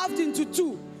are halved into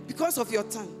two because of your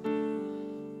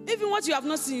tongue. Even what you have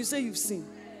not seen, you say you've seen.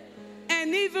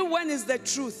 And even when it's the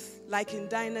truth, like in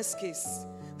Dinah's case,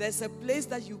 there's a place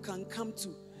that you can come to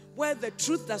where the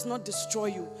truth does not destroy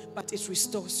you, but it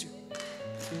restores you.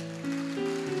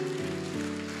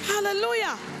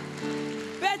 Hallelujah.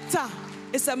 Better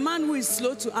is a man who is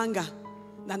slow to anger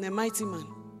than a mighty man.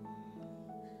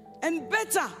 And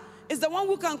better is the one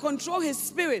who can control his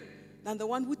spirit than the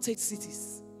one who takes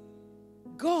cities.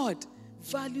 God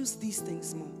values these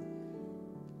things more.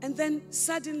 And then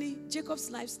suddenly, Jacob's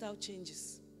lifestyle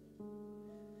changes.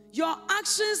 Your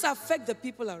actions affect the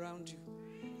people around you.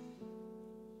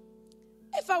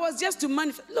 If I was just to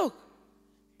manifest, look,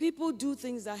 people do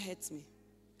things that hurt me.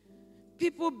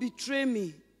 People betray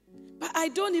me. But I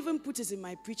don't even put it in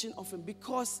my preaching often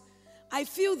because I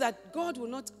feel that God will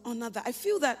not honor that. I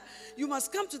feel that you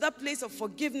must come to that place of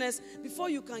forgiveness before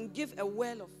you can give a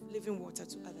well of living water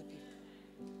to other people.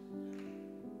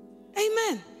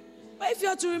 Amen. But if you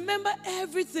are to remember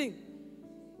everything,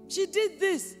 she did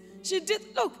this. She did,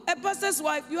 look, a pastor's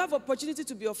wife, you have opportunity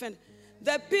to be offended.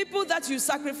 The people that you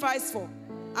sacrifice for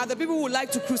are the people who would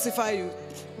like to crucify you.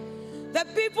 The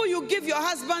people you give your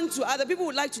husband to are the people who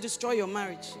would like to destroy your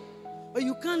marriage. But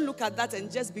you can't look at that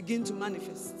and just begin to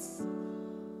manifest.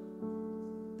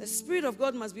 The Spirit of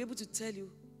God must be able to tell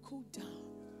you, cool down.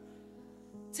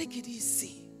 Take it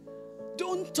easy.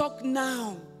 Don't talk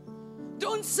now.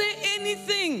 Don't say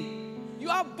anything. You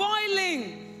are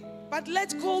boiling. But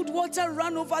let cold water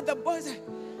run over the boil.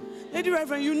 Lady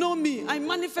Reverend, you know me. I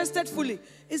manifested fully.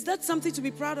 Is that something to be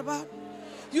proud about?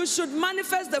 You should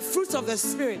manifest the fruits of the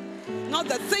Spirit, not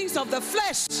the things of the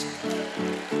flesh.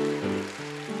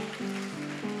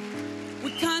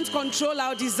 We can't control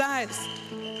our desires.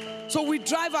 So we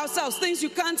drive ourselves. Things you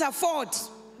can't afford.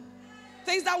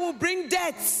 Things that will bring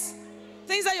debts.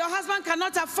 Things that your husband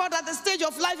cannot afford at the stage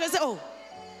of life. You say, oh,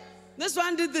 this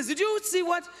one did this. Did you see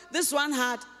what this one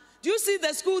had? Do you see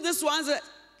the school this one's?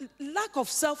 Lack of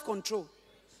self-control.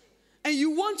 And you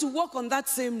want to walk on that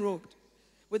same road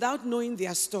without knowing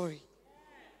their story.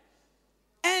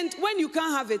 And when you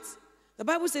can't have it, the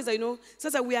Bible says that,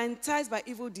 says that we are enticed by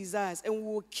evil desires and we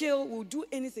will kill, we will do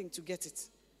anything to get it.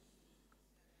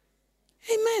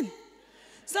 Amen.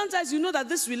 Sometimes you know that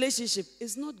this relationship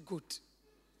is not good.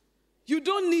 You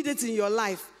don't need it in your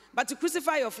life. But to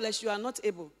crucify your flesh, you are not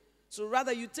able. So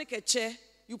rather you take a chair,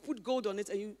 you put gold on it,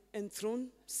 and you enthrone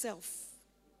self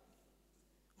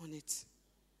on it.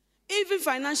 Even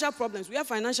financial problems. We have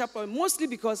financial problems mostly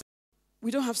because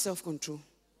we don't have self-control.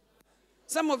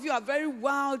 Some of you are very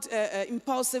wild,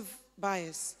 impulsive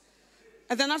buyers.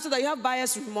 And then after that, you have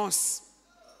buyer's remorse.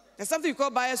 There's something you call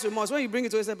buyer's remorse. When you bring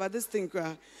it to yourself, but this thing,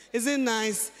 is it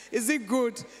nice? Is it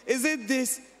good? Is it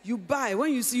this? You buy.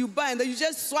 When you see, you buy, and then you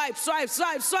just swipe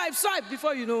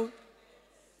before you know.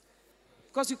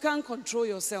 Because you can't control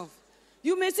yourself.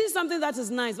 You may see something that is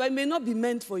nice, but it may not be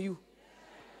meant for you.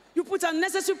 You put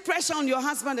unnecessary pressure on your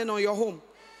husband and on your home.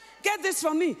 Get this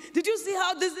from me. Did you see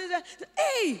how this is?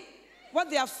 Hey! What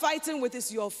they are fighting with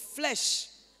is your flesh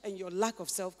and your lack of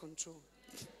self-control.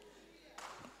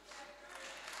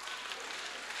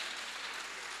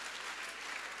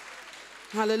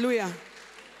 Hallelujah.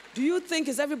 Do you think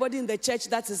it's everybody in the church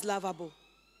that is lovable?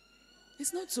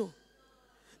 It's not so.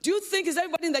 Do you think it's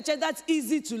everybody in the church that's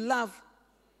easy to love?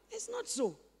 It's not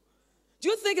so. Do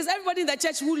you think it's everybody in the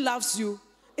church who loves you?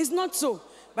 It's not so.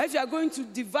 But if you are going to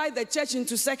divide the church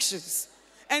into sections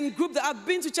and group that I've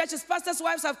been to churches, pastors'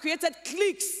 wives have created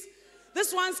cliques.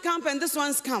 This one's camp and this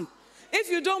one's camp. If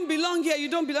you don't belong here, you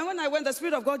don't belong. When I went, the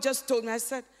Spirit of God just told me, I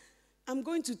said, I'm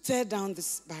going to tear down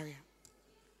this barrier.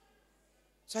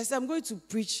 So I said, I'm going to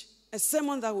preach a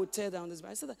sermon that will tear down this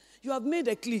barrier. I said, you have made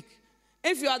a clique.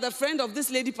 If you are the friend of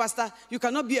this lady pastor, you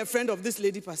cannot be a friend of this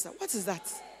lady pastor. What is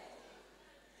that?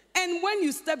 And when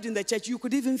you stepped in the church, you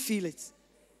could even feel it.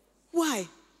 Why?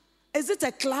 Is it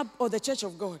a club or the church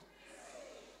of God?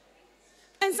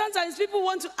 And sometimes people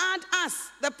want to add us,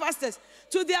 the pastors,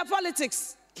 to their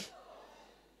politics.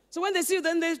 So when they see you,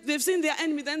 then they've seen their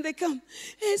enemy, then they come.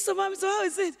 Hey, so how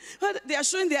is it? They are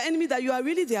showing their enemy that you are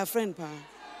really their friend, pa.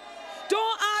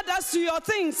 Don't add us to your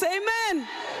things. Amen.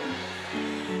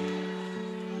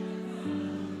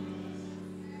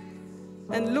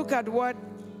 And look at what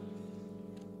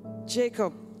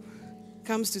Jacob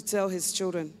comes to tell his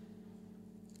children.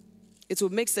 It will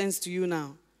make sense to you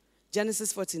now.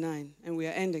 Genesis 49, and we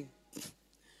are ending.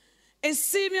 It's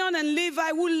Simeon and Levi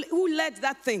who led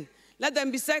that thing. Let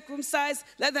them be circumcised,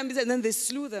 and then they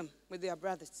slew them with their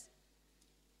brothers.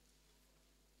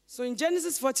 So in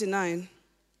Genesis 49,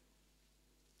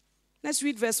 let's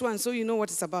read verse 1 so you know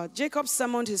what it's about. Jacob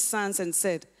summoned his sons and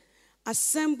said,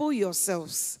 assemble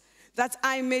yourselves, that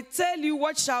I may tell you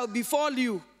what shall befall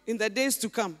you in the days to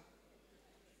come.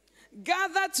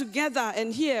 Gather together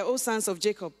and hear, O sons of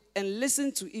Jacob, and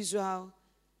listen to Israel,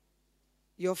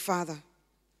 your father.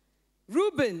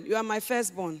 Reuben, you are my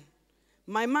firstborn,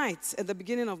 my might at the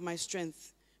beginning of my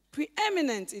strength,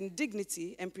 preeminent in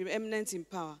dignity and preeminent in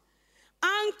power.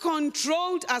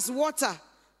 Uncontrolled as water,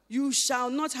 you shall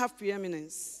not have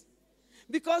preeminence.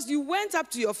 Because you went up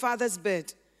to your father's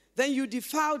bed, then you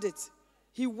defiled it.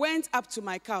 He went up to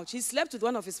my couch. He slept with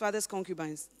one of his father's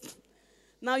concubines.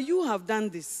 Now you have done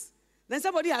this. Then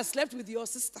somebody has slept with your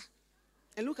sister.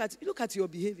 And look at your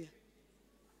behavior.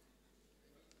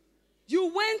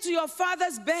 You went to your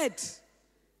father's bed.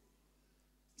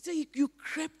 He said, you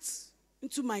crept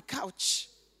into my couch.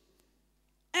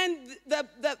 And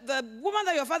the woman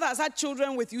that your father has had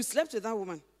children with, you slept with that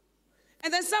woman.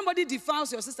 And then somebody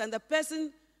defiles your sister, and the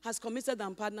person has committed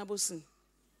unpardonable sin.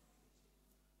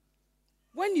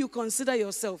 When you consider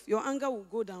yourself, your anger will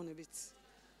go down a bit.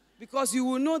 Because you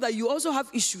will know that you also have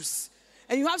issues.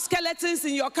 And you have skeletons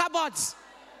in your cupboard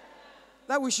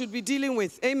that we should be dealing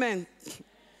with. Amen.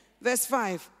 Verse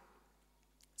 5.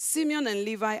 Simeon and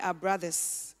Levi are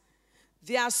brothers.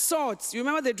 Their swords, you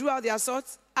remember they drew out their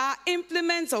swords? Are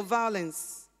implements of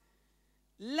violence.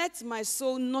 Let my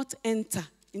soul not enter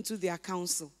into their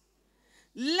council.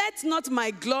 Let not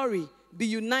my glory be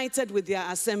united with their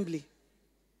assembly.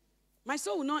 My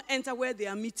soul will not enter where they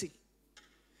are meeting.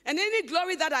 And any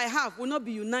glory that I have will not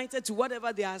be united to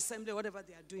whatever they are assembling, whatever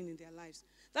they are doing in their lives.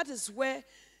 That is where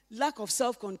lack of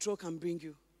self-control can bring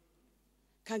you.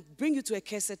 Can bring you to a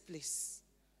cursed place.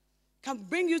 Can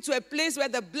bring you to a place where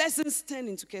the blessings turn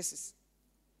into curses.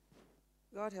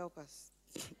 God help us.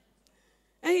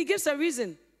 And he gives a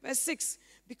reason. Verse 6.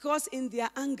 Because in their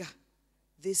anger,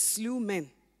 they slew men.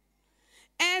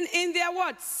 And in their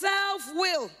what?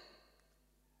 Self-will.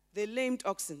 They lamed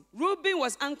oxen. Reuben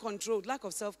was uncontrolled, lack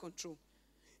of self-control.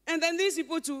 And then these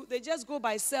people too, they just go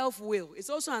by self-will. It's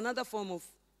also another form of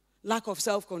lack of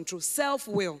self-control.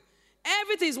 Self-will.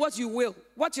 Everything is what you will,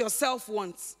 what yourself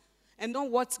wants, and not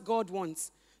what God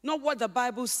wants. Not what the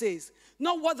Bible says.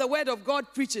 Not what the word of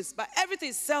God preaches, but everything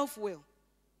is self-will.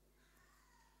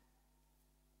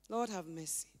 Lord have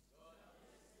mercy.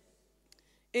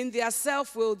 In their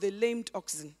self-will, they lamed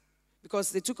oxen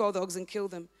because they took all the oxen,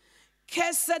 killed them.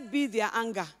 Cursed be their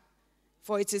anger,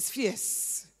 for it is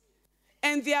fierce,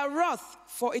 and their wrath,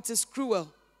 for it is cruel.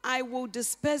 I will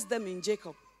disperse them in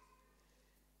Jacob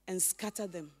and scatter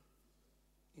them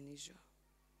in Israel.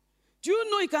 Do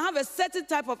you know you can have a certain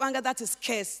type of anger that is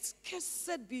cursed?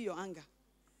 Cursed be your anger.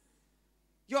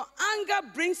 Your anger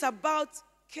brings about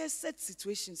cursed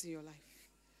situations in your life.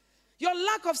 Your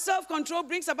lack of self-control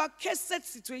brings about cursed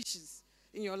situations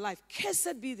in your life.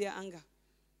 Cursed be their anger.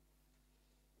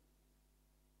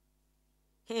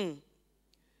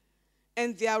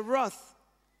 And their wrath.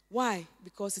 Why?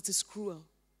 Because it is cruel.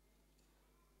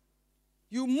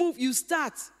 You move, you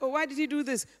start. Oh, why did he do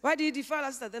this? Why did he defile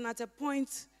us? Then at a point,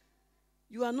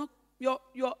 you are not,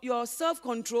 your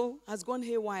self-control has gone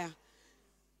haywire.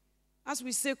 As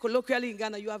we say colloquially in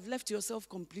Ghana, you have left yourself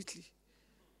completely.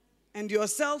 And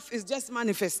yourself is just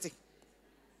manifesting.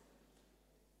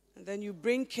 And then you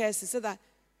bring curse. He said that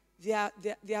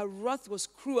their wrath was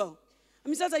cruel. I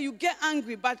mean, sometimes you get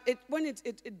angry, but when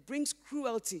it brings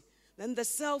cruelty, then the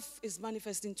self is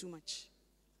manifesting too much.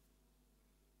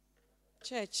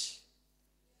 Church,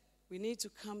 we need to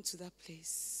come to that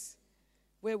place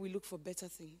where we look for better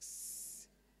things.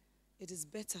 It is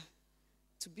better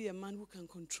to be a man who can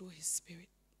control his spirit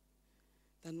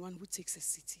than one who takes a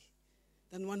city,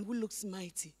 than one who looks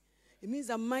mighty. It means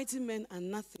that mighty men are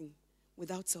nothing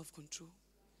without self-control.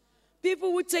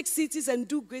 People who take cities and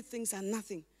do great things are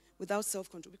nothing without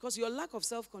self-control, because your lack of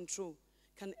self-control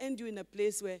can end you in a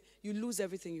place where you lose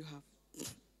everything you have.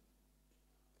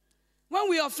 When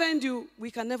we offend you,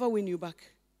 we can never win you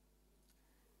back.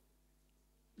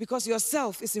 Because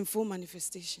yourself is in full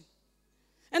manifestation.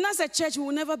 And as a church, we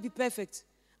will never be perfect.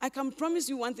 I can promise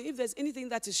you one thing. If there's anything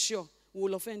that is sure, we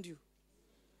will offend you.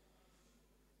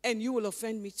 And you will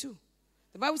offend me too.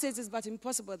 The Bible says it's but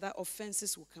impossible that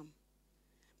offenses will come.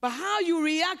 But how you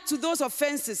react to those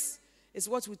offenses is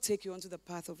what will take you onto the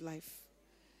path of life.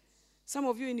 Some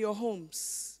of you in your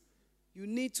homes, you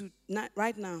need to,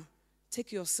 right now,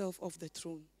 take yourself off the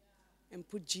throne and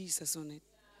put Jesus on it.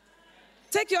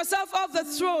 Take yourself off the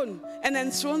throne and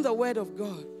enthrone the word of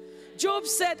God. Job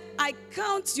said, I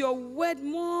count your word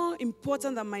more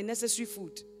important than my necessary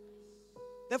food.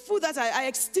 The food that I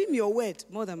esteem your word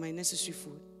more than my necessary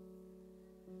food.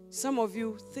 Some of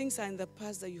you, things are in the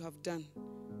past that you have done.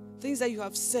 Things that you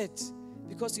have said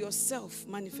because yourself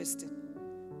manifested.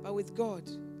 But with God,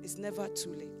 it's never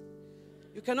too late.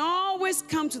 You can always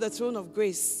come to the throne of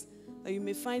grace that you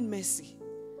may find mercy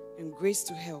and grace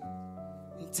to help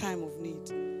in time of need.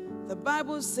 The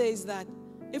Bible says that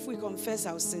if we confess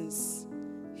our sins,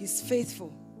 He's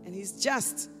faithful and He's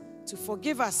just to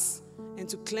forgive us and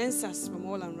to cleanse us from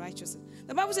all unrighteousness.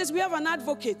 The Bible says we have an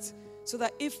advocate so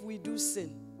that if we do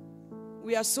sin,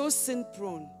 we are so sin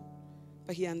prone,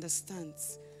 but He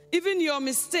understands. Even your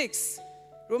mistakes,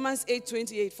 Romans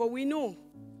 8:28, for we know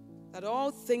that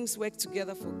all things work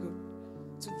together for good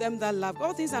to them that love.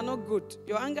 All things are not good.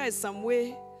 Your anger is some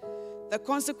way. The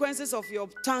consequences of your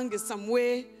tongue is some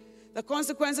way. The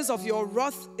consequences of your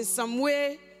wrath is some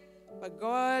way. But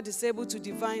God is able to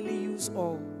divinely use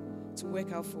all to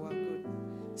work out for our good.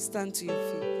 Stand to your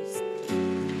feet, please.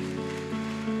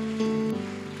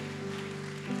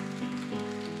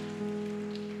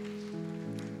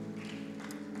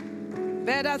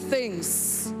 Better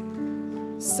things,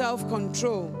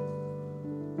 self-control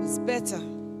is better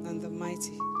than the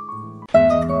mighty.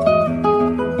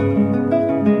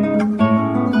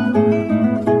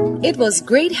 It was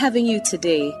great having you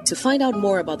today. To find out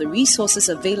more about the resources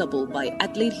available by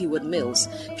Adelaide Heward Mills,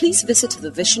 please visit the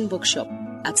Vision Bookshop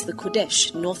at the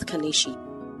Qodesh, North Kaneshie,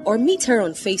 or meet her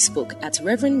on Facebook at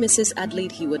Reverend Mrs.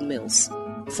 Adelaide Heward Mills.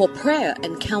 For prayer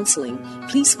and counseling,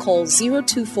 please call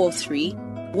 0243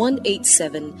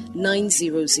 187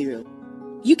 900.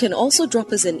 You can also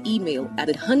drop us an email at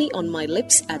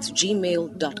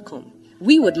honeyonmylips@gmail.com.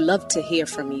 We would love to hear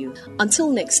from you. Until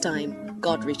next time,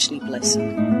 God richly bless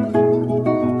you.